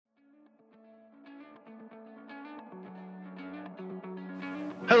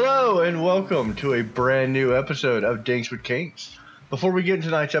Hello and welcome to a brand new episode of Dinks with Kinks. Before we get into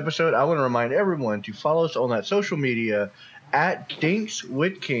tonight's episode, I want to remind everyone to follow us on that social media at Dinks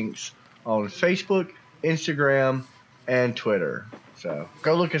with Kinks on Facebook, Instagram, and Twitter. So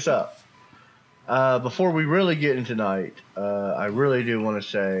go look us up. Before we really get into tonight, I really do want to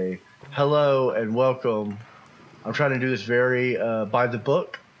say hello and welcome. I'm trying to do this very by the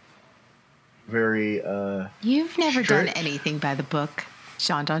book. Very You've never strict. done anything by the book,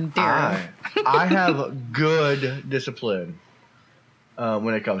 Sean Darrow. I have good discipline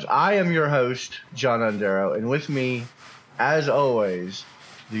when it comes. I am your host, John Undero, and with me, as always,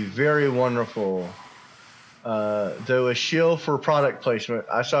 the very wonderful, though a shill for product placement.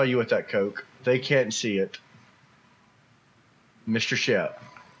 I saw you with that Coke. They can't see it. Mr. Shep.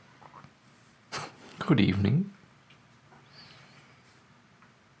 Good evening.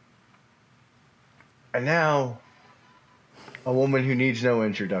 And now, a woman who needs no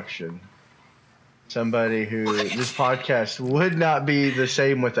introduction. Somebody who this podcast would not be the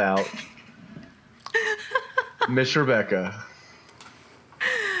same without. Miss Rebecca.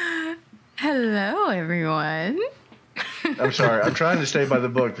 Hello, everyone. I'm sorry. I'm trying to stay by the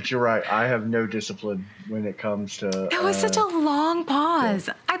book, but you're right. I have no discipline when it comes to... That was such a long pause.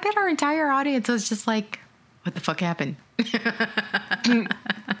 Yeah. I bet our entire audience was just like, what the fuck happened?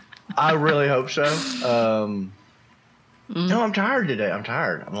 I really hope so. No, I'm tired today. I'm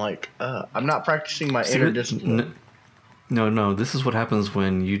tired. I'm like, I'm not practicing my inner discipline. No. This is what happens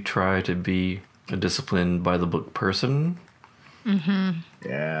when you try to be a disciplined by the book person. Mm-hmm.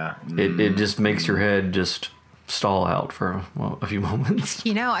 Yeah. It just makes your head just stall out for a few moments.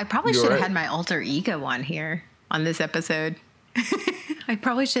 You know, I probably should have had my alter ego on here on this episode. I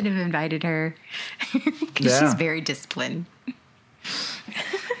probably should have invited her because she's very disciplined.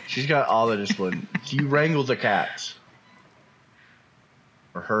 She's got all the discipline. You wrangle the cats.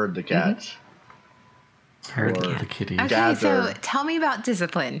 Or herd the cats. Herd the kitties. Okay, gather. So tell me about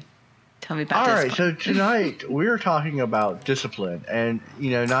discipline. Tell me about discipline. discipline. All right, so tonight we're talking about discipline. And,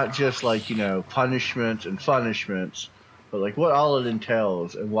 not just like, punishments and punishments, but like what all it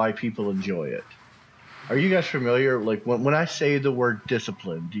entails and why people enjoy it. Are you guys familiar? Like when I say the word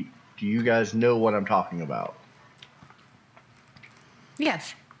discipline, do you guys know what I'm talking about?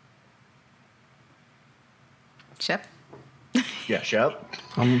 Yes. Shep? Yeah, Shep.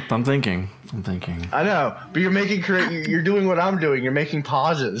 I'm thinking. I know, but you're doing what I'm doing. You're making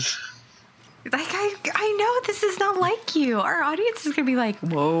pauses. Like, I know this is not like you. Our audience is going to be like,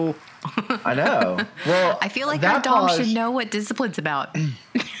 whoa. I know. Well, I feel like our dom should know what discipline's about.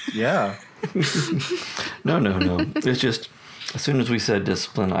 Yeah. No. It's just, as soon as we said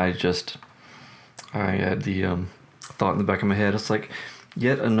discipline, I had the thought in the back of my head. It's like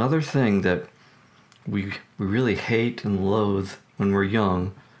yet another thing that we really hate and loathe when we're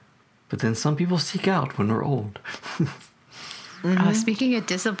young, but then some people seek out when we're old. Mm-hmm. Speaking of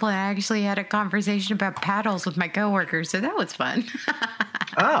discipline, I actually had a conversation about paddles with my coworkers, so that was fun.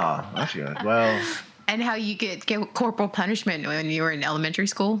 Oh, that's good. Well, and how you get corporal punishment when you were in elementary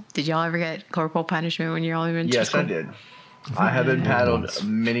school. Did y'all ever get corporal punishment when you were in elementary school? Yes, I did. I have been paddled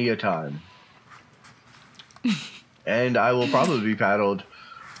many a time. And I will probably be paddled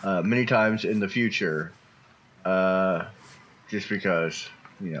many times in the future, just because,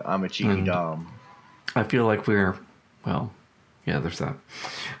 I'm a cheeky dom. I feel like there's that.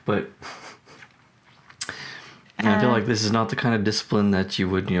 But I feel like this is not the kind of discipline that you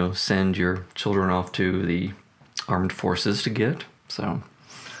would, send your children off to the armed forces to get. So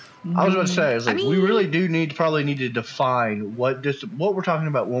I was about to say, we really do probably need to define what we're talking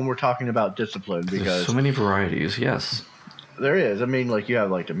about when we're talking about discipline, because there's so many varieties. Yes, there is. I mean, like you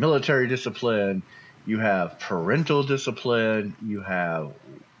have like the military discipline, you have parental discipline, you have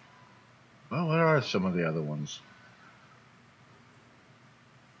what are some of the other ones?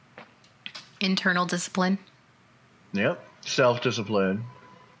 Internal discipline. Yep. Self-discipline.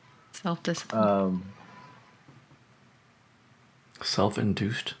 Self-discipline.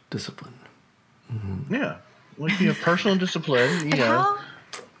 Self-induced discipline. Mm-hmm. Yeah. Like, personal discipline,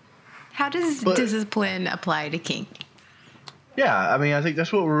 How does discipline apply to kink? Yeah, I mean, I think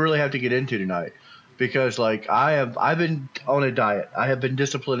that's what we really have to get into tonight. Because, like, I've been on a diet. I have been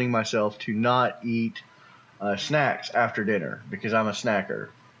disciplining myself to not eat snacks after dinner because I'm a snacker.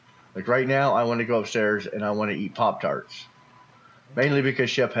 Like right now, I want to go upstairs and I want to eat Pop-Tarts. Mainly because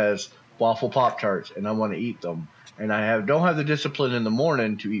Shep has waffle Pop-Tarts and I want to eat them. And I don't have the discipline in the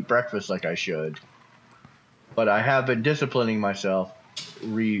morning to eat breakfast like I should. But I have been disciplining myself,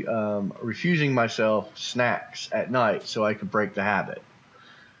 refusing myself snacks at night so I could break the habit.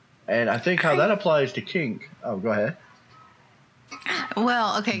 And I think how that applies to kink. Oh, go ahead.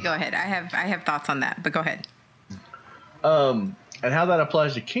 Well, okay, go ahead. I have thoughts on that, but go ahead. And how that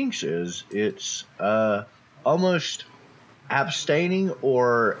applies to kinks is it's almost abstaining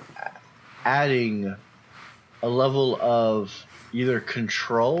or adding a level of either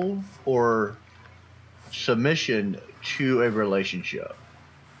control or submission to a relationship.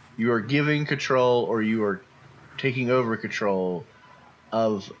 You are giving control or you are taking over control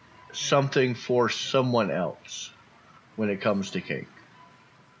of something for someone else when it comes to kink.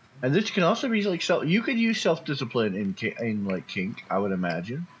 And this can also be like you could use self-discipline in like kink, I would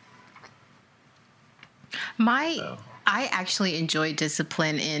imagine. I actually enjoy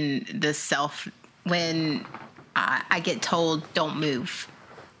discipline in the self when I get told don't move.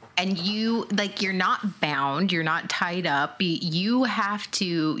 And you're not bound, you're not tied up. You have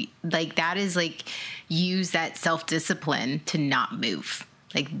to, like, that is like, use that self-discipline to not move.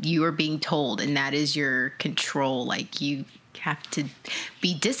 Like, you are being told, and that is your control. Like, you have to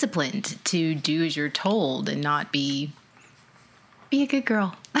be disciplined to do as you're told and not be a good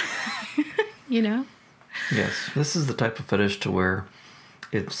girl. You know? Yes, this is the type of fetish to where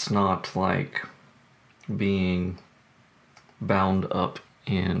it's not like being bound up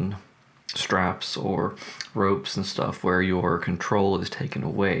in straps or ropes and stuff where your control is taken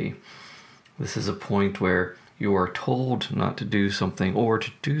away. This is a point where you are told not to do something or to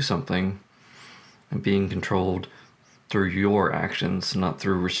do something and being controlled through your actions, not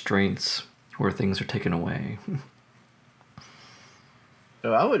through restraints where things are taken away.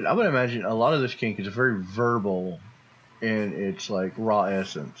 So I would imagine a lot of this kink is very verbal in its like raw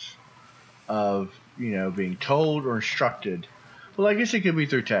essence of, being told or instructed. Well, I guess it could be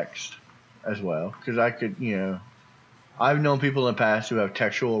through text as well, because I've known people in the past who have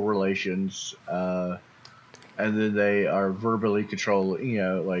textual relations, and then they are verbally controlled,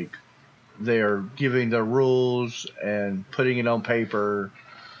 like they are giving their rules and putting it on paper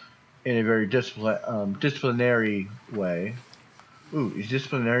in a very disciplinary way. Ooh, is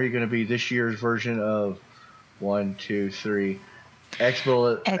disciplinary going to be this year's version of 1, 2, 3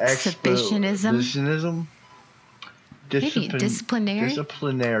 exhibitionism? Maybe disciplinary.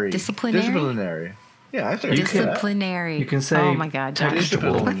 Yeah, I think disciplinary. You can say oh my God,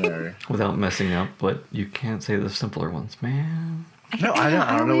 textual without messing up, but you can't say the simpler ones, man. No,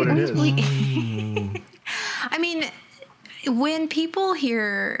 I don't know what it is. I mean, when people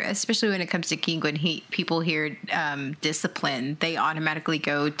hear, especially when it comes to kink, when people hear discipline, they automatically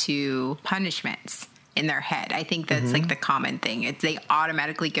go to punishments in their head. I think that's like the common thing. They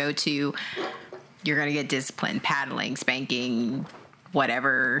automatically go to, you're going to get disciplined, paddling, spanking,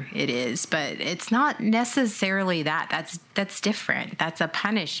 whatever it is. But it's not necessarily that. That's different. That's a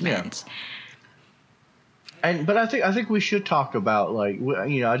punishment. Yeah. But I think we should talk about, like,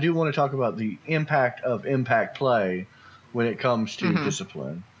 I do want to talk about the impact of impact play when it comes to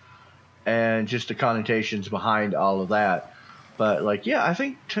discipline and just the connotations behind all of that. But I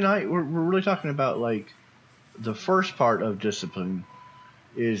think tonight we're really talking about like the first part of discipline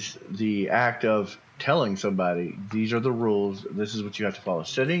is the act of telling somebody, these are the rules, this is what you have to follow.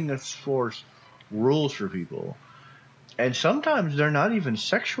 Setting this force rules for people. And sometimes they're not even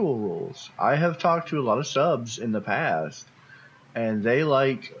sexual rules. I have talked to a lot of subs in the past, and they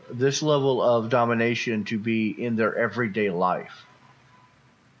like this level of domination to be in their everyday life.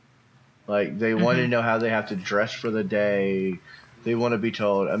 Like, they want to know how they have to dress for the day. They want to be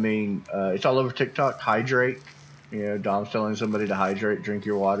told, it's all over TikTok, hydrate. Dom's telling somebody to hydrate, drink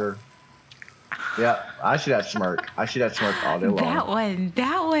your water. Yeah, I see that smirk. I see that smirk all day long.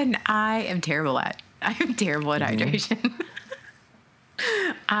 That one I am terrible at. I am terrible at hydration.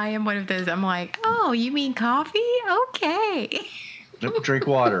 I am one of those, I'm like, oh, you mean coffee? Okay. Drink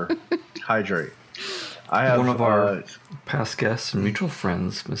water. Hydrate. I have one of our past guests and mutual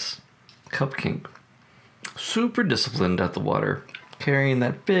friends, Miss Cupkink, super disciplined at the water, carrying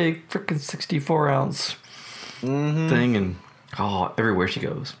that big freaking 64-ounce thing, and everywhere she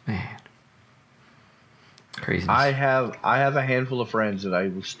goes, man, craziness. I have a handful of friends that I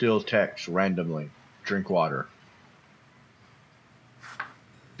will still text randomly. Drink water.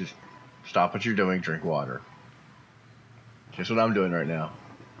 Just stop what you're doing. Drink water. Just what I'm doing right now.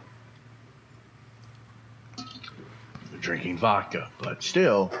 I'm drinking vodka, but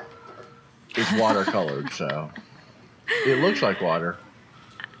still, it's watercolored, so it looks like water.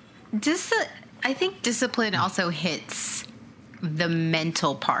 I think discipline also hits the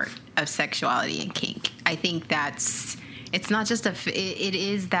mental part of sexuality and kink. I think it's not just it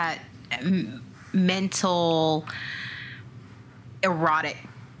is that mental erotic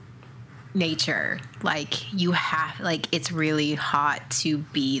nature. Like you have, like it's really hot to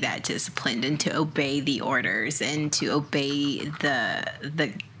be that disciplined and to obey the orders and to obey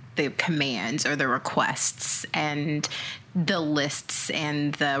the commands or the requests and the lists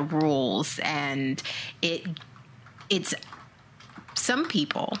and the rules. And it's some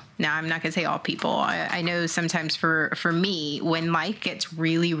people, now I'm not going to say all people, I know sometimes for me, when life gets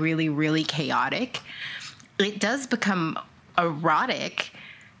really, really, really chaotic, it does become erotic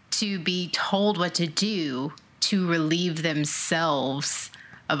to be told what to do to relieve themselves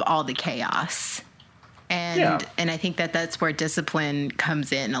of all the chaos. And I think that's where discipline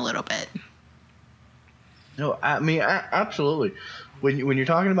comes in a little bit. No, I mean, absolutely. When you're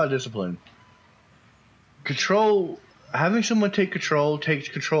talking about discipline, control, having someone take control takes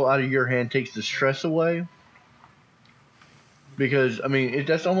control out of your hand, takes the stress away. Because, I mean,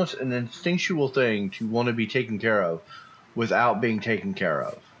 that's almost an instinctual thing to want to be taken care of without being taken care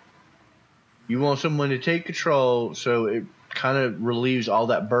of. You want someone to take control so it kind of relieves all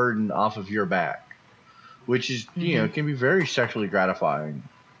that burden off of your back, which is, you know, can be very sexually gratifying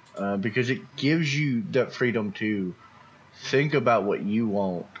because it gives you that freedom to think about what you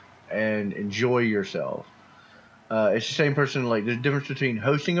want and enjoy yourself. It's the same person, like, there's a difference between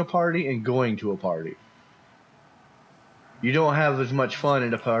hosting a party and going to a party. You don't have as much fun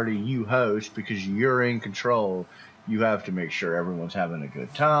at a party you host because you're in control. You have to make sure everyone's having a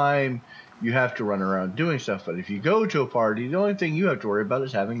good time. You have to run around doing stuff. But if you go to a party, the only thing you have to worry about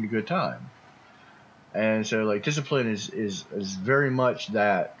is having a good time. And so, like, discipline is very much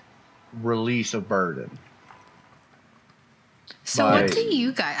that release of burden. So what do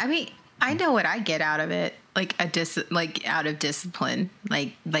you guys, I mean, I know what I get out of it, like out of discipline,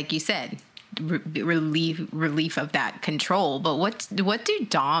 like you said, relief of that control. But what do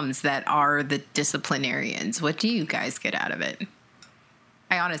DOMs that are the disciplinarians, what do you guys get out of it?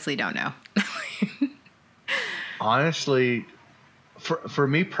 I honestly don't know. Honestly, for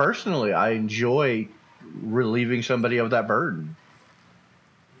me personally, I enjoy relieving somebody of that burden.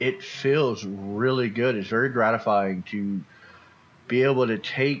 It feels really good. It's very gratifying to be able to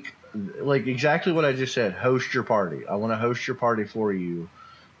take, like, exactly what I just said, host your party. I want to host your party for you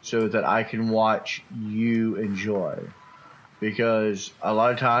so that I can watch you enjoy. Because a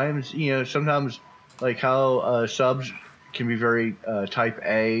lot of times, you know, sometimes, like how subs can be very type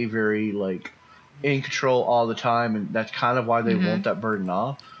A, very, like, in control all the time, and that's kind of why they want that burden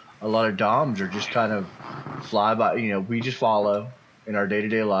off. A lot of DOMs are just kind of fly by, you know, we just follow in our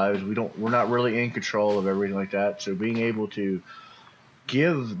day-to-day lives. We're not really in control of everything like that. So being able to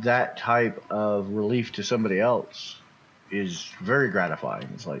give that type of relief to somebody else is very gratifying.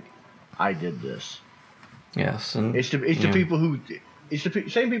 It's like, I did this. Yes, and it's the people who, it's the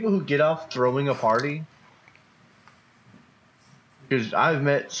same people who get off throwing a party. Because I've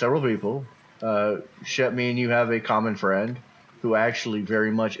met several people. Shep, me and you have a common friend who actually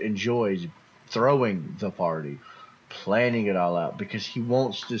very much enjoys throwing the party, planning it all out, because he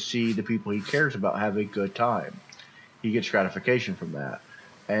wants to see the people he cares about have a good time. He gets gratification from that.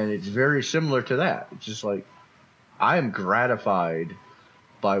 And it's very similar to that. It's just like, I am gratified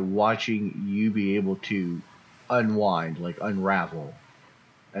by watching you be able to unwind, like unravel,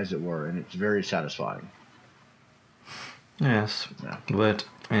 as it were. And it's very satisfying. Yes. Yeah. But,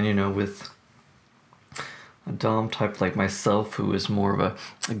 and you know, with a Dom type like myself, who is more of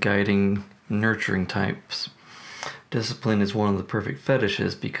a guiding, nurturing types, discipline is one of the perfect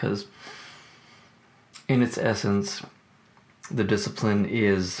fetishes because in its essence, the discipline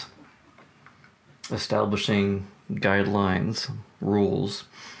is establishing guidelines, rules,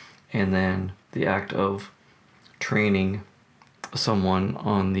 and then the act of training someone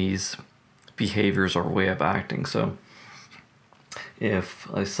on these behaviors or way of acting. So if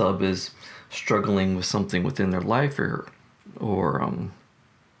a sub is struggling with something within their life or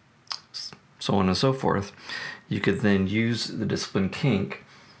so on and so forth, you could then use the discipline kink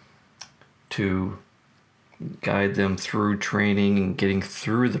to guide them through training and getting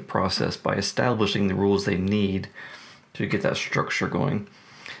through the process by establishing the rules they need to get that structure going.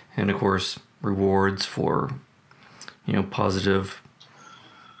 And of course, rewards for, you know, positive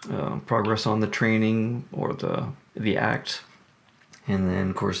progress on the training or the act. And then,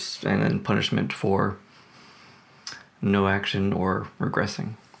 of course, and then punishment for no action or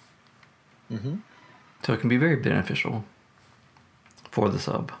regressing. Mm-hmm. So it can be very beneficial for the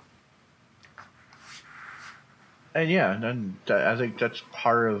sub. And yeah, and I think that's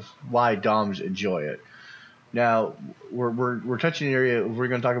part of why DOMs enjoy it. Now, we're touching an area, we're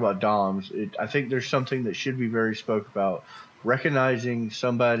going to talk about DOMs. I think there's something that should be very spoke about. Recognizing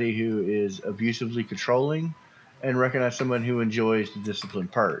somebody who is abusively controlling and recognize someone who enjoys the discipline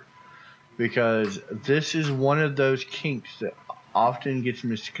part. because this is one of those kinks that often gets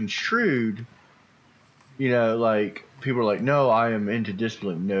misconstrued. Like people are like, no, I am into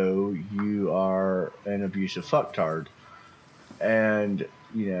discipline. No, you are an abusive fucktard. And,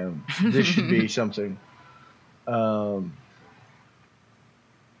 this should be something that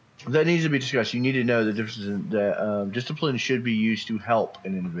needs to be discussed. You need to know the difference that discipline should be used to help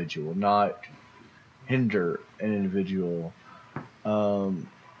an individual, not hinder an individual. And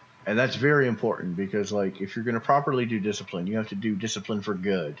that's very important because, like, if you're going to properly do discipline, you have to do discipline for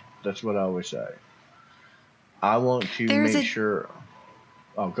good. That's what I always say. I want to make sure.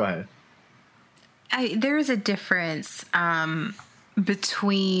 Oh, go ahead. There is a difference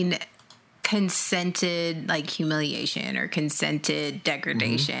between consented like humiliation or consented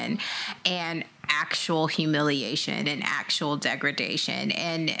degradation and actual humiliation and actual degradation,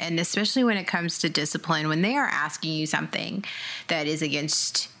 and especially when it comes to discipline, when they are asking you something that is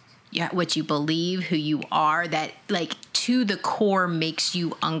against what you believe, who you are, that like to the core makes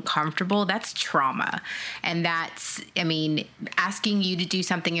you uncomfortable, that's trauma. And that's, asking you to do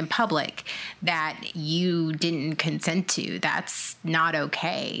something in public that you didn't consent to, that's not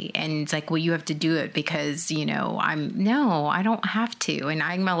okay. And it's like, well, you have to do it because, I don't have to. And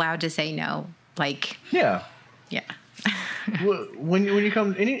I'm allowed to say no. Like, yeah. when you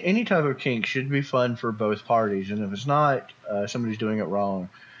come, any type of kink should be fun for both parties. And if it's not, somebody's doing it wrong.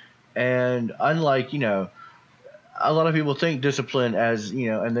 And unlike, a lot of people think discipline as,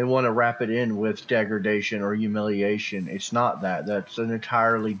 and they want to wrap it in with degradation or humiliation. It's not that. That's an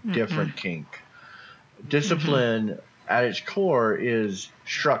entirely different kink. Discipline at its core is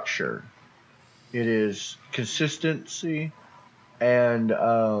structure. It is consistency and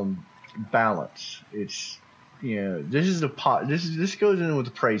balance. It's, this goes in with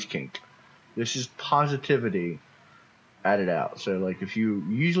the praise kink. This is positivity added out. So, like, if you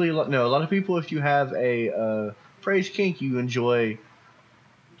usually a lot of people, if you have a praise kink, you enjoy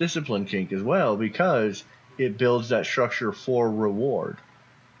discipline kink as well because it builds that structure for reward.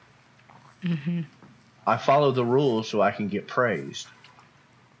 I follow the rules so I can get praised.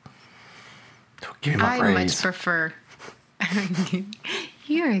 Give me my praise. I much prefer.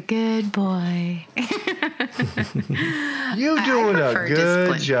 You're a good boy. You're doing a good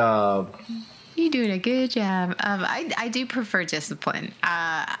discipline. job. You're doing a good job. I do prefer discipline.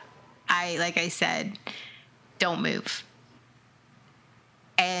 Like I said, don't move.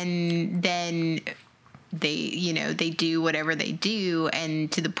 And then they do whatever they do,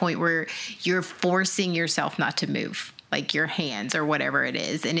 and to the point where you're forcing yourself not to move, like your hands or whatever it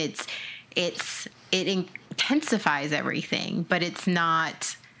is. And it intensifies everything, but it's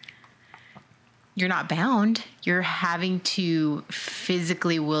not, you're not bound. You're having to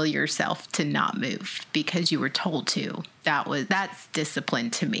physically will yourself to not move because you were told to. That's discipline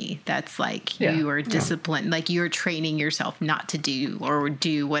to me. That's like you are disciplined, like you're training yourself not to do or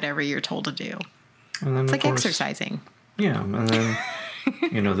do whatever you're told to do. And then, it's like course, exercising. Yeah, and then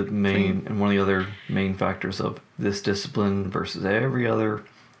the main and one of the other main factors of this discipline versus every other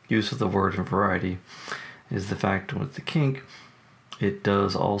use of the word in variety is the fact with the kink, it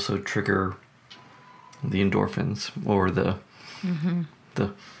does also trigger the endorphins or the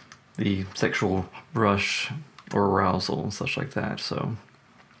sexual rush or arousal and such like that. So,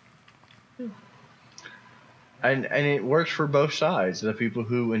 and it works for both sides. The people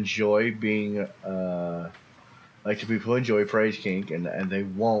who enjoy being like the people who enjoy praise kink and they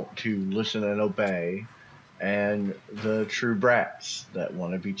want to listen and obey, and the true brats that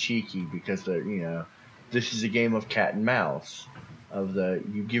want to be cheeky because they're this is a game of cat and mouse. Of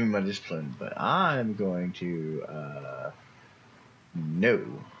you give me my discipline, but I'm going to no.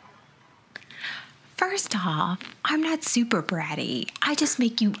 First off, I'm not super bratty. I just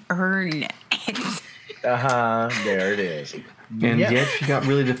make you earn it. There it is. And yet she got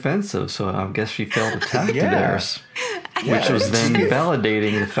really defensive, so I guess she felt attacked to theirs, which was then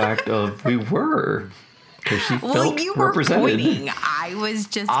validating the fact of we were. Because she felt you were represented. Pointing. I was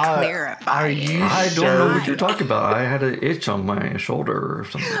just clarifying. I don't know what you're talking about. I had an itch on my shoulder or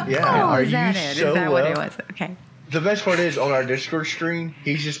something. Yeah, is that it? Is that what it was? Okay. The best part is on our Discord screen,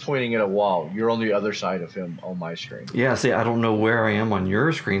 he's just pointing at a wall. You're on the other side of him on my screen. Yeah, see, I don't know where I am on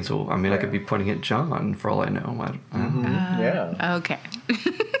your screen, so I could be pointing at John for all I know. Yeah. Okay.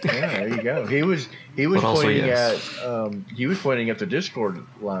 Yeah, there you go. He was pointing he was pointing at the Discord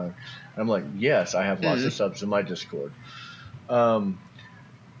line. I'm like, yes, I have lots of subs in my Discord.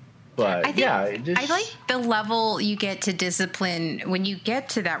 But I like the level you get to discipline when you get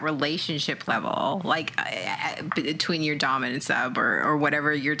to that relationship level, like between your dom and sub or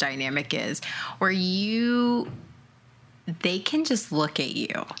whatever your dynamic is, where they can just look at you.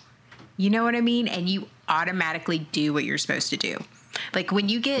 You know what I mean? And you automatically do what you're supposed to do. Like when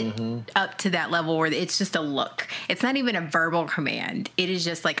you get up to that level where it's just a look, it's not even a verbal command. It is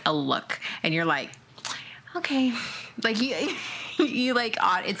just like a look. And you're like, okay, like you like,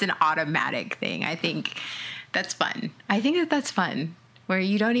 it's an automatic thing. I think that's fun. I think that's fun where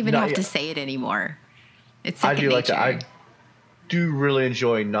you don't even have to say it anymore. It's second nature. Like that. I do really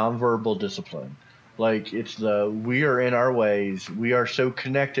enjoy nonverbal discipline. Like we are in our ways. We are so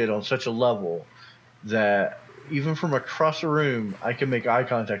connected on such a level that even from across the room, I can make eye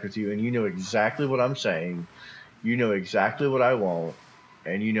contact with you and you know exactly what I'm saying. You know exactly what I want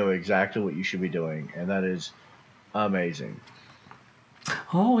and you know exactly what you should be doing. And that is amazing.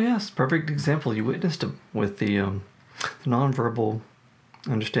 Oh, yes. Perfect example. You witnessed it with the nonverbal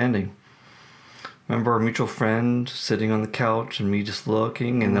understanding. Remember our mutual friend sitting on the couch and me just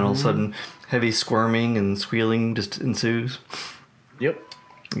looking, and then all of a sudden heavy squirming and squealing just ensues? Yep.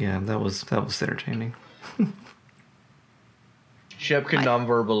 Yeah, that was entertaining. Shep can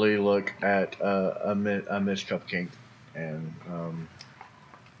non-verbally look at a Miss Cupcake and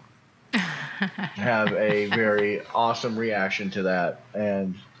have a very awesome reaction to that.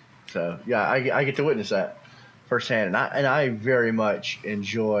 And so, yeah, I get to witness that firsthand. And I very much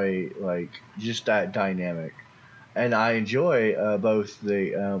enjoy, like, just that dynamic. And I enjoy both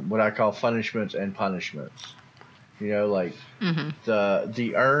the what I call punishments and punishments. You know, like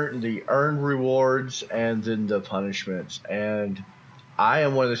the earned rewards and then the punishments. And I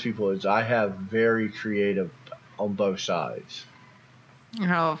am one of those people is I have very creative on both sides. Oh,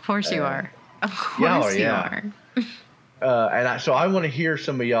 of course you are. Of course you are. So I want to hear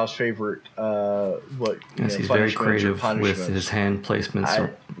some of y'all's favorite Yes, he's very creative with his hand placements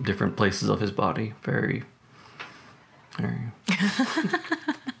or different places of his body. Very.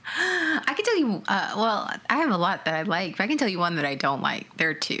 I can tell you, I have a lot that I like, but I can tell you one that I don't like. There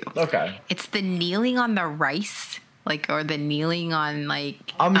are two. Okay. It's the kneeling on the rice, or the kneeling on,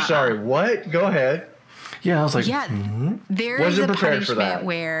 I'm sorry, what? Go ahead. Yeah, I was like, there is a punishment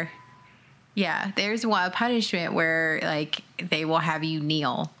where, there's a punishment where, they will have you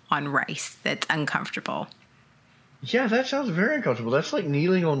kneel on rice that's uncomfortable. Yeah, that sounds very uncomfortable. That's like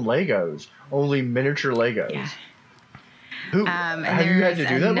kneeling on Legos, only miniature Legos. Yeah. Have you had to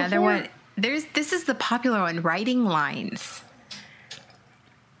do that another before? one. This is the popular one, writing lines.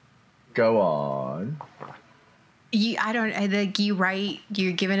 Go on. You write,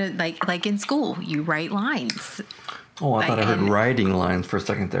 you're given it like in school, you write lines. Oh, I thought I heard writing lines for a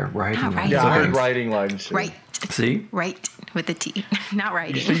second there. Writing lines. Yeah, I heard writing lines too. Right. See? Right with a T, not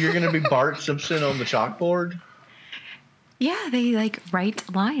writing. So you're going to be Bart Simpson on the chalkboard? Yeah, they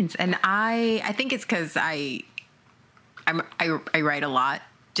write lines. And I think it's because I write a lot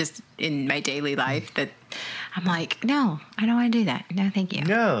just in my daily life that I'm like, no, I don't want to do that. No, thank you.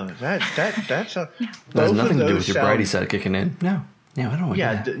 No, that's a. No. That has nothing to do with your Brady set kicking in. No, I don't want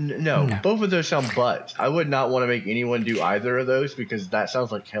to do that. No, both of those sound butts. I would not want to make anyone do either of those because that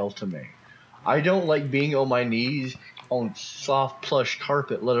sounds like hell to me. I don't like being on my knees on soft plush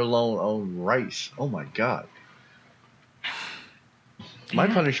carpet, let alone on rice. Oh my God. My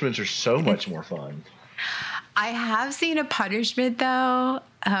punishments are so much more fun. I have seen a punishment though,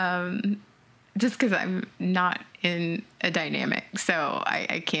 just because I'm not in a dynamic, so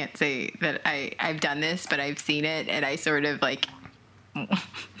I can't say that I've done this, but I've seen it, and I sort of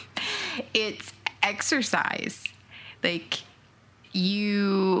it's exercise. Like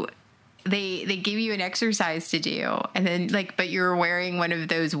they give you an exercise to do, and then but you're wearing one of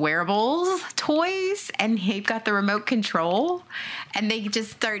those wearables toys, and they've got the remote control, and they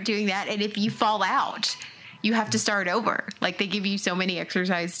just start doing that, and if you fall out, you have to start over. They give you so many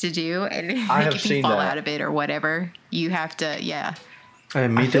exercises to do, and if you fall out of it or whatever, you have to, I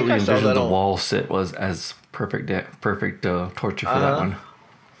immediately envisioned the wall sit was as perfect torture for that one.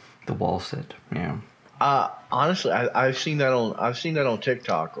 The wall sit, yeah. Honestly, I've seen that on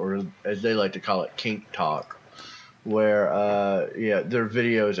TikTok, or as they like to call it, Kink Talk, where there are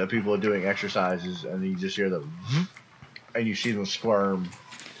videos of people doing exercises, and you just hear them, and you see them squirm.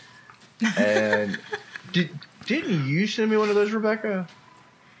 And didn't you send me one of those, Rebecca?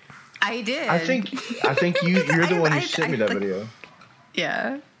 I did. I think you're the one who sent me that video.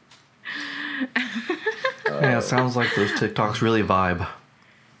 Yeah. Yeah, it sounds like those TikToks really vibe.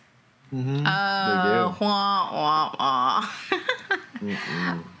 Mm-hmm. They do. Wah, wah, wah.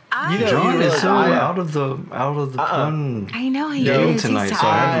 John is so out of the pun. I know he game is tonight, so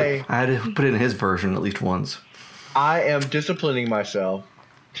I had to put in his version at least once. I am disciplining myself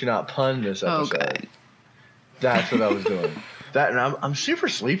to not pun this episode. Oh, good. That's what I was doing. And I'm super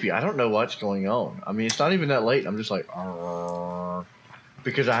sleepy. I don't know what's going on. I mean, it's not even that late. I'm just like,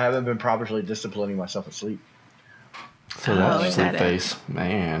 because I haven't been properly disciplining myself at sleep. So that's is sleep that it? face,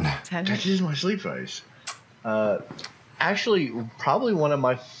 man. That is my sleep face. Actually, probably one of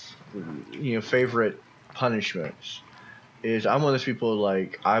my favorite punishments is I'm one of those people,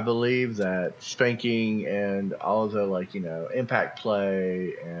 like, I believe that spanking and all of the, like, impact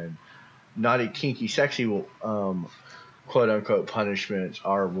play and naughty, kinky, sexy, quote unquote punishments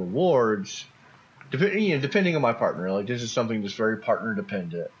are rewards, depending on my partner. Like, this is something that's very partner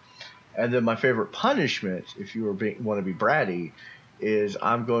dependent. And then my favorite punishment, if you want to be bratty, is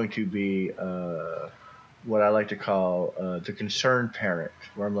I'm going to be what I like to call the concerned parent,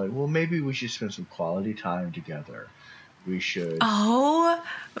 where I'm like, well, maybe we should spend some quality time together. We should. Oh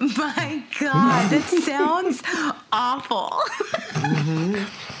my God, that sounds awful.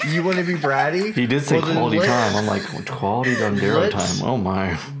 You want to be bratty? He did say Well, then quality let's- time. I'm like, quality Dundero let's- time. Oh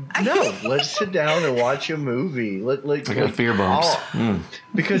my. No, let's sit down and watch a movie. I got fear bumps.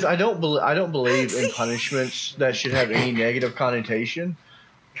 Because I don't believe in punishments that should have any negative connotation.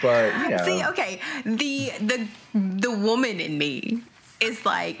 But See, okay, the woman in me is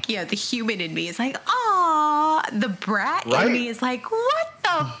like, the human in me is like, aw. The brat Right. in me is like, what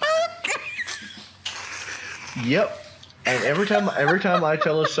the fuck? Yep. And every time I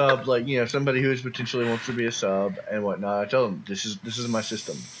tell a sub, like, somebody who potentially wants to be a sub and whatnot, I tell them this is my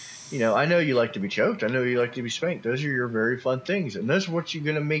system. I know you like to be choked. I know you like to be spanked. Those are your very fun things, and those are what you're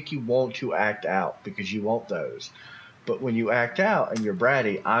gonna make you want to act out because you want those. But when you act out and you're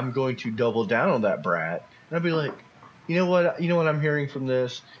bratty, I'm going to double down on that brat, and I'll be like, you know what I'm hearing from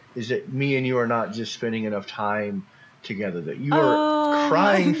this is that me and you are not just spending enough time together. That you are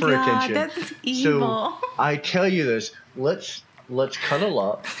crying for attention. That's evil. So I tell you this. Let's cuddle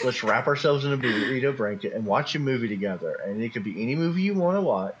up. Let's wrap ourselves in a burrito blanket and watch a movie together. And it could be any movie you want to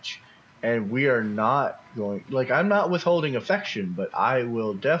watch. And we are not going, like, I'm not withholding affection, but I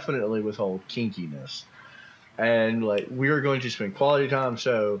will definitely withhold kinkiness. And, like, we are going to spend quality time.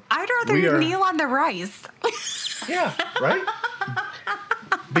 So I'd rather kneel on the rice. yeah, right?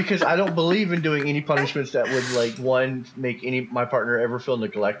 Because I don't believe in doing any punishments that would, like, one, make my partner ever feel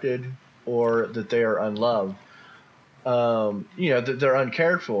neglected or that they are unloved. That they're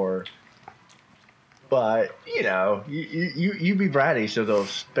uncared for. But, you be bratty, so they'll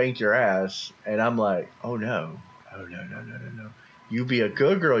spank your ass. And I'm like, oh no. You be a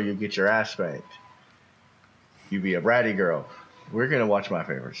good girl, you get your ass spanked. You be a bratty girl. We're going to watch my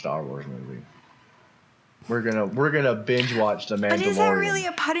favorite Star Wars movie. We're gonna binge watch The Mandalorian. But is that really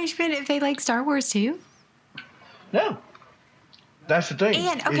a punishment if they like Star Wars too? No. That's the thing.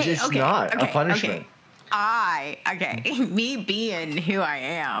 And It's not a punishment. Me being who I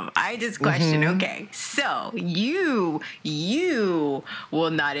am, I just question, okay, so you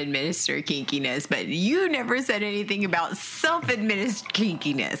will not administer kinkiness, but you never said anything about self-administered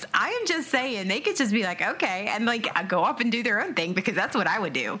kinkiness. I am just saying they could just be like, okay, and like go up and do their own thing, because that's what I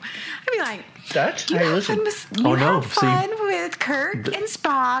would do. I'd be like, listen. You have fun with Kirk and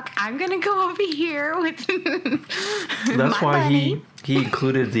Spock. I'm gonna go over here with That's my why money. he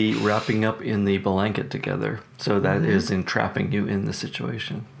included the wrapping up in the blanket together. So that is entrapping you in the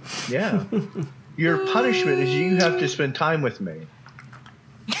situation. Yeah. Your punishment is you have to spend time with me.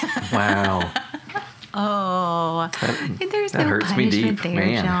 Wow. Oh, there's that no hurts me punishment deep, there,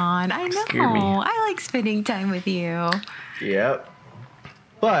 man. John. I Scared me. know. I like spending time with you. Yep.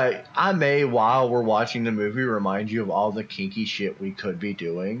 But I may, while we're watching the movie, remind you of all the kinky shit we could be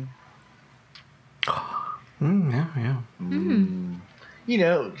doing. Yeah.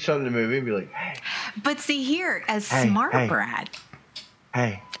 Something in the movie and be like, hey. But see here, Hey, smart hey. brat,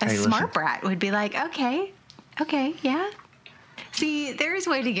 Hey, smart brat would be like, okay, yeah. See, there's a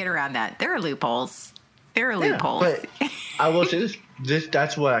way to get around that. There are loopholes. But I will say this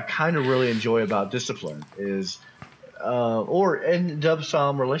that's what I kind of really enjoy about discipline is, and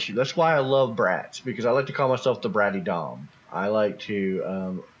dub-som relationship. That's why I love brats, because I like to call myself the bratty dom. I like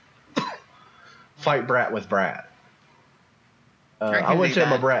to fight brat with brat. I wouldn't say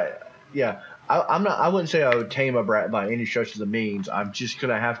I'm a brat. Yeah. I wouldn't say I would tame a brat by any stretch of the means. I'm just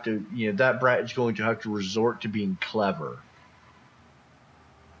going to have to, that brat is going to have to resort to being clever.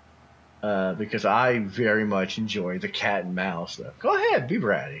 Because I very much enjoy the cat and mouse stuff. Go ahead, be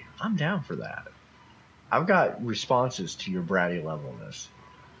bratty. I'm down for that. I've got responses to your bratty levelness.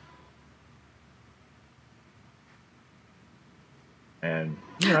 And,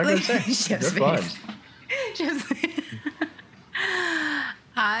 I gotta say, they're fun.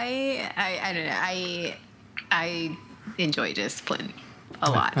 I don't know. I enjoy discipline a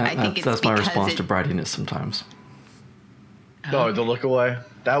lot. I think it's that's my because response to brattiness sometimes. Oh, the look away.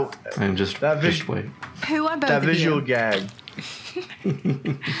 And just that just wait. Who on both that of visual you? gag.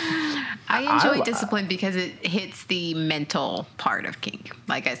 I enjoy discipline because it hits the mental part of kink.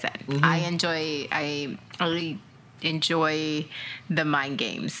 Like I said, I really enjoy the mind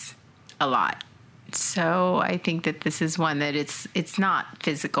games a lot. So I think that this is one that it's not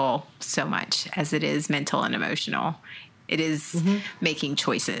physical so much as it is mental and emotional. It is making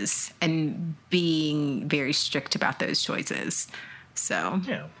choices and being very strict about those choices. So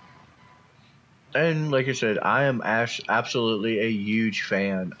yeah. And like I said, I am absolutely a huge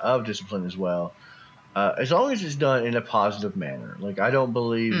fan of discipline as well. As long as it's done in a positive manner. Like, I don't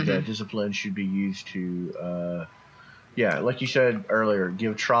believe that discipline should be used to, like you said earlier,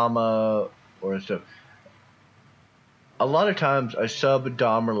 give trauma or stuff. A lot of times, a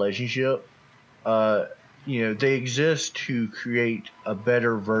sub-dom relationship, they exist to create a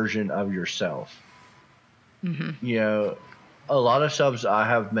better version of yourself. A lot of subs I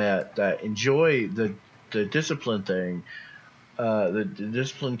have met that enjoy the discipline thing, the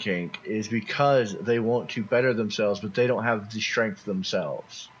discipline kink, is because they want to better themselves, but they don't have the strength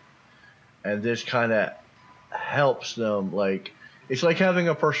themselves. And this kind of helps them. Like, it's like having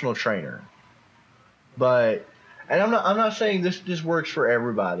a personal trainer. But, and I'm not saying this works for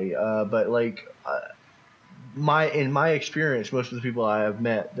everybody, but like, in my experience, most of the people I have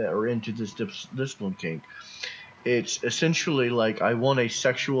met that are into this discipline kink, it's essentially like I want a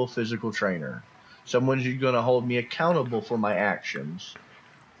sexual physical trainer, someone who's going to hold me accountable for my actions,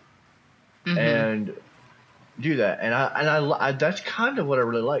 and do that. And I that's kind of what I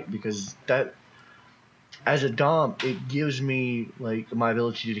really like, because that, as a dom, it gives me like my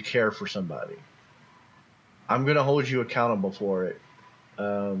ability to care for somebody. I'm going to hold you accountable for it,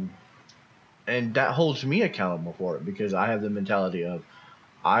 and that holds me accountable for it, because I have the mentality of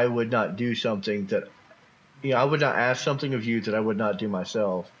I would not do something that. I would not ask something of you that I would not do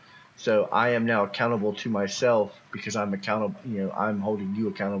myself. So I am now accountable to myself, because I'm accountable. I'm holding you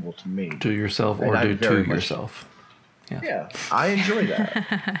accountable to me. To yourself, or do to yourself. Yeah, I enjoy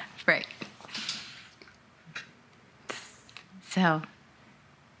that. Right. So.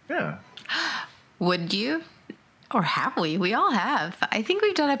 Yeah. Would you? Or have we? We all have. I think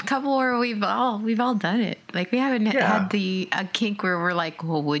we've done a couple where we've all done it. Like, we haven't had a kink where we're like,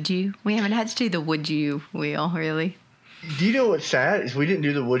 well, would you? We haven't had to do the would you wheel, really. Do you know what's sad is we didn't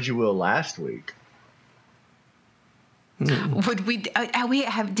do the would you wheel last week. Would we?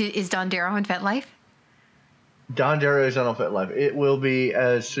 Is Don Darrow on FetLife? Don Darrow is on FetLife. It will be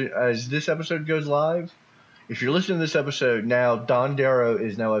as this episode goes live. If you're listening to this episode now, Don Darrow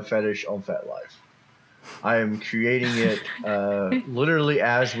is now a fetish on FetLife. I am creating it literally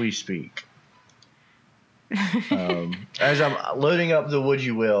as we speak. As I'm loading up the would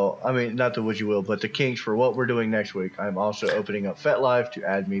you will, I mean, not the would you will, but the kinks for what we're doing next week, I'm also opening up FetLife to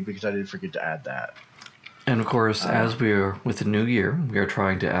add me, because I did forget to add that. And of course, as we are with the new year, we are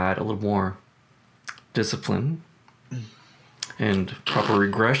trying to add a little more discipline and proper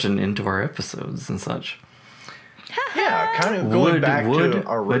regression into our episodes and such. Yeah, kind of going back to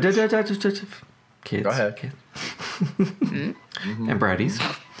our roots. Kids. Go ahead. Kids. And Braddies.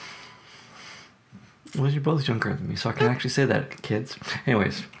 Well, you're both younger than me, so I can actually say that, kids.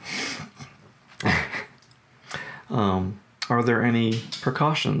 Anyways. Are there any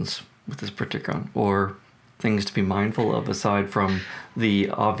precautions with this particular, or things to be mindful of, aside from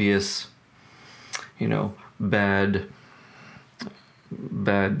the obvious, bad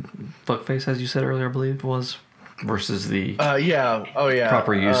fuckface, as you said earlier, I believe it was? Versus the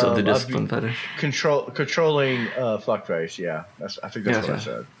proper use of the discipline fetish. Controlling fuckface, yeah. I think that's what I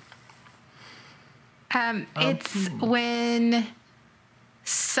said. It's when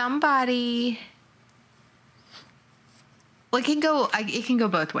somebody. Well, it can go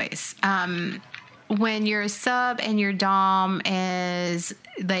both ways. When you're a sub and your dom is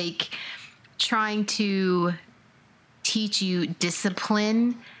like trying to teach you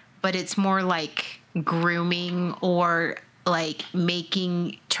discipline, but it's more like grooming, or like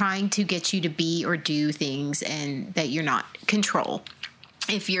trying to get you to be or do things, and that you're not control.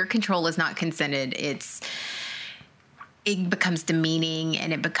 If your control is not consented, it becomes demeaning,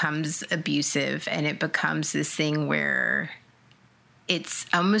 and it becomes abusive, and it becomes this thing where it's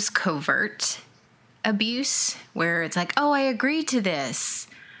almost covert abuse, where it's like, oh, I agreed to this.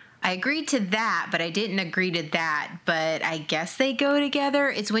 I agreed to that, but I didn't agree to that, but I guess they go together.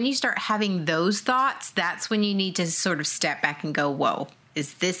 It's when you start having those thoughts, that's when you need to sort of step back and go, whoa,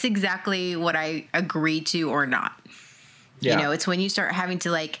 is this exactly what I agreed to or not? Yeah. It's when you start having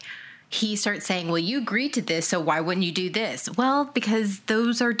to he starts saying, well, you agreed to this, so why wouldn't you do this? Well, because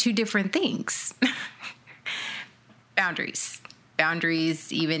those are two different things. Boundaries.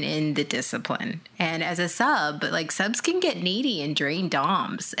 boundaries even in the discipline. And as a sub, like subs can get needy and drain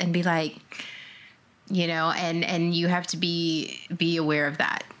doms and be like, you know, and you have to be aware of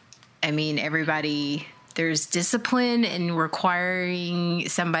that. I mean, everybody, there's discipline in requiring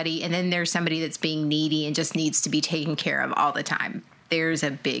somebody, and then there's somebody that's being needy and just needs to be taken care of all the time. There's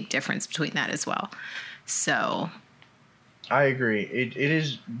a big difference between that as well. So I agree. It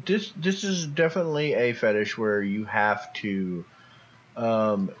is this is definitely a fetish where you have to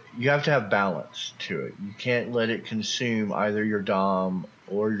have balance to it. You can't let it consume either your dom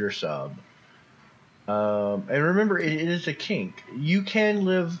or your sub. And remember, it is a kink. You can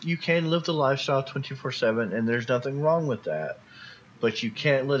live the lifestyle 24/7, and there's nothing wrong with that. But you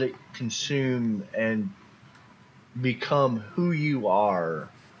can't let it consume and become who you are.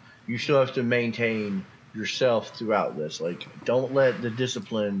 You still have to maintain yourself throughout this. Like, don't let the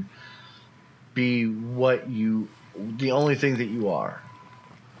discipline be the only thing that you are.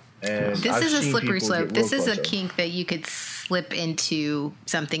 And this I've is a seen slippery people slope. get This real is a close. kink that you could slip into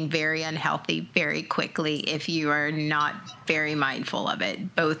something very unhealthy very quickly if you are not very mindful of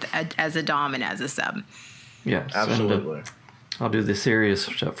it, both as a dom and as a sub. Yes, Absolutely. And, I'll do the serious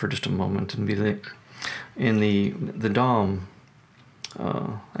stuff for just a moment and be like, in the dom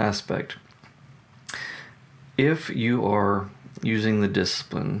aspect, if you are using the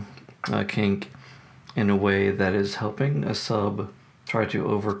discipline kink in a way that is helping a sub try to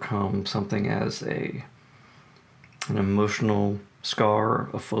overcome something as an emotional scar,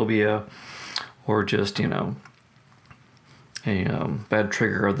 a phobia, or just, you know, a bad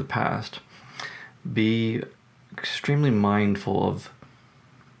trigger of the past, be extremely mindful of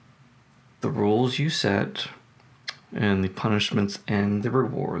the rules you set and the punishments and the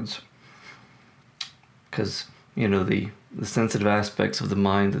rewards. Because, you know, the sensitive aspects of the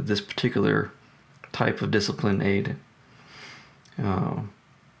mind that this particular type of discipline aid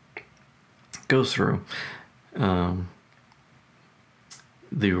goes through.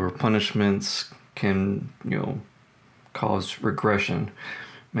 The punishments can, you know, cause regression.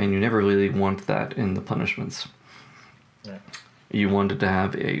 Man, you never really want that in the punishments. Yeah. You want it to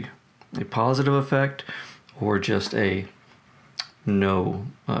have a positive effect or just a no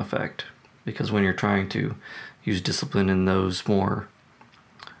effect. Because when you're trying to use discipline in those more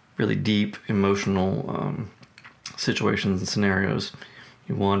really deep emotional situations and scenarios,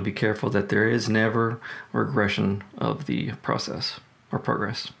 you want to be careful that there is never regression of the process or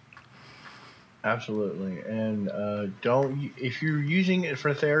progress. Absolutely. And if you're using it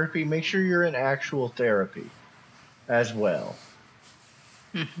for therapy, make sure you're in actual therapy as well.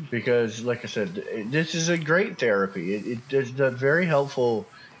 Because, like I said, this is a great therapy. It is very helpful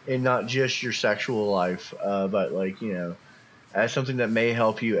in not just your sexual life, but, like, you know, as something that may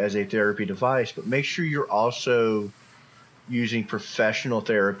help you as a therapy device. But make sure you're also using professional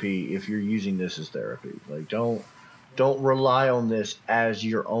therapy if you're using this as therapy. Like, don't rely on this as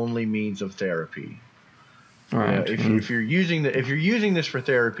your only means of therapy. Right. You know, if you're using this for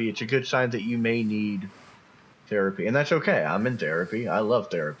therapy, it's a good sign that you may need therapy, and that's okay. I'm in therapy. I love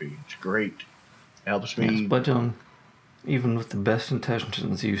therapy. It's great. It helps me. Yes, but even with the best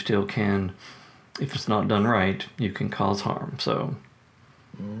intentions, you still can, if it's not done right, you can cause harm. So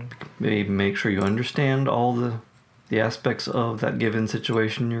maybe make sure you understand all the aspects of that given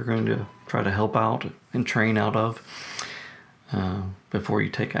situation you're going to try to help out and train out of before you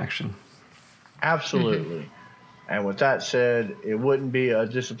take action. Absolutely. And with that said, it wouldn't be a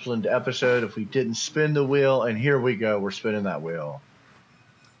disciplined episode if we didn't spin the wheel. And here we go. We're spinning that wheel.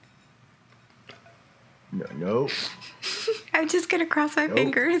 Nope. I'm just going to cross my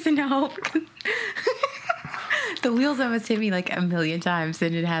fingers and hope. The wheel's almost hit me like a million times,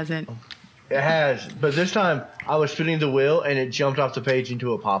 and it hasn't. It has. But this time, I was spinning the wheel, and it jumped off the page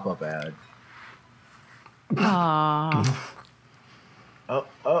into a pop-up ad. Aww.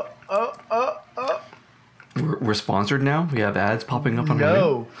 We're sponsored now? We have ads popping up on our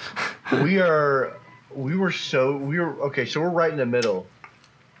No. Okay, so we're right in the middle.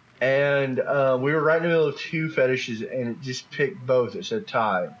 And we were right in the middle of two fetishes, and it just picked both. It said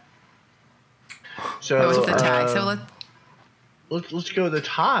tie. So That was the tie. So let's go. The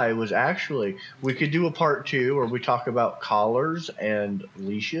tie was actually, we could do a part 2 where we talk about collars and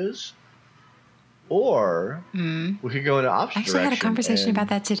leashes, or we could go in the opposite I actually had a direction conversation about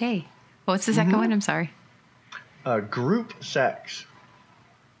that today. What's the second one? I'm sorry. Group sex.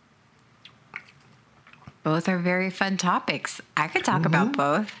 Both are very fun topics. I could talk about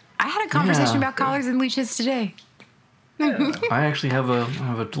both. I had a conversation about collars and leashes today. I actually have a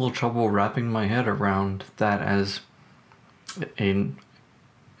little trouble wrapping my head around that as a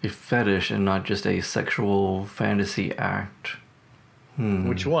fetish and not just a sexual fantasy act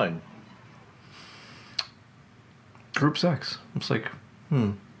Which one? Group sex. It's like,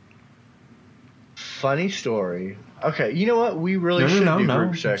 Funny story. Okay, you know what? We really should do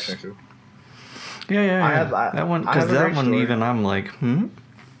group sex next week. Yeah. That one, because that one story. Even I'm like,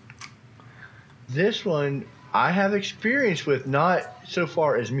 This one I have experience with, not so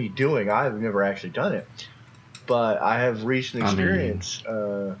far as me doing. I've never actually done it, but I have recent experience.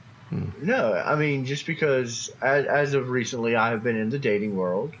 No, I mean, just because as of recently, I have been in the dating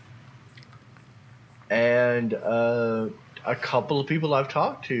world, and a couple of people I've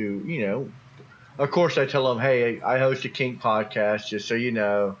talked to, you know, of course I tell them, hey, I host a kink podcast, just so you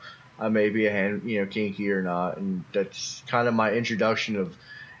know, I may be kinky or not, and that's kind of my introduction of,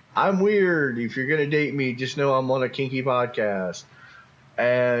 I'm weird. If you're gonna date me, just know I'm on a kinky podcast.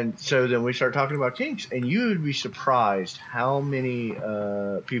 And so then we start talking about kinks, and you would be surprised how many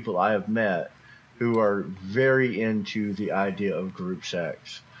people I have met who are very into the idea of group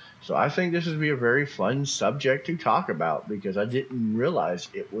sex. So I think this would be a very fun subject to talk about, because I didn't realize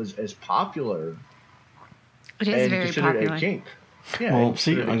it was as popular. It is very popular. A kink. Yeah, well,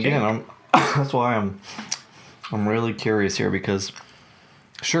 see, again, that's why I'm really curious here, because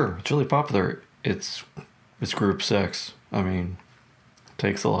sure, it's really popular. It's group sex. I mean, it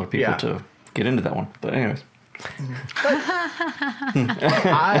takes a lot of people to get into that one. But anyways.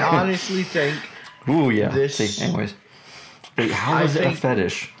 I honestly think. Ooh, yeah. See, anyways. Wait, how is it a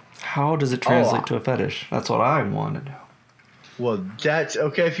fetish? How does it translate to a fetish? That's what I want to know. Well, that's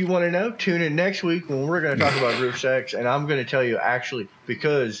okay. If you want to know, tune in next week when we're going to talk about group sex. And I'm going to tell you, actually,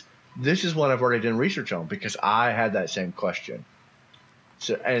 because this is one I've already done research on, because I had that same question.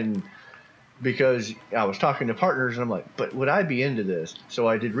 So, and because I was talking to partners, and I'm like, but would I be into this? So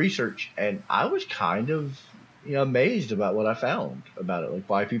I did research, and I was kind of amazed about what I found about it, like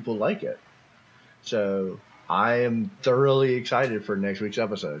why people like it. So I am thoroughly excited for next week's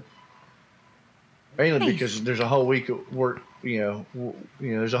episode. Mainly because there's a whole week of work,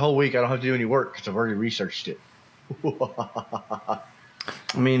 there's a whole week I don't have to do any work because I've already researched it. I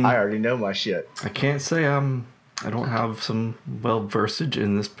mean, I already know my shit. I can't say I don't have some well-versage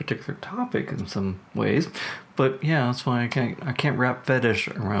in this particular topic in some ways, but yeah, that's why I can't wrap fetish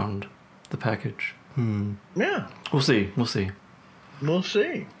around the package. Yeah. We'll see.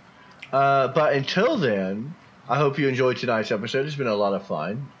 But until then, I hope you enjoyed tonight's episode. It's been a lot of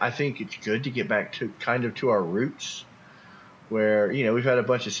fun. I think it's good to get back to our roots, where, we've had a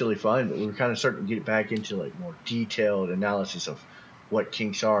bunch of silly fun, but we're kind of starting to get back into like more detailed analysis of what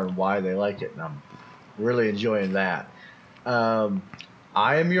kinks are and why they like it. And I'm really enjoying that. I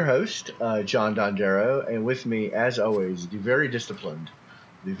am your host, John Dondero, and with me, as always, the very disciplined,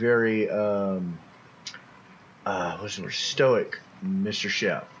 the very stoic Mr.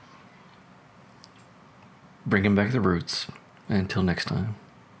 Shep. Bringing back the roots. Until next time.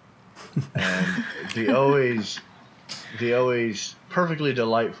 And the always perfectly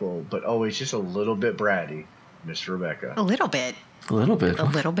delightful, but always just a little bit bratty, Miss Rebecca. A little bit. A little bit.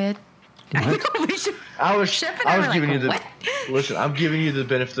 I was giving you the listen. I'm giving you the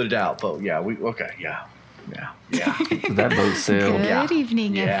benefit of the doubt, but yeah. That boat sailed. Good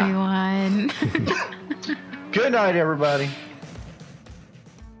evening, everyone. Good night, everybody.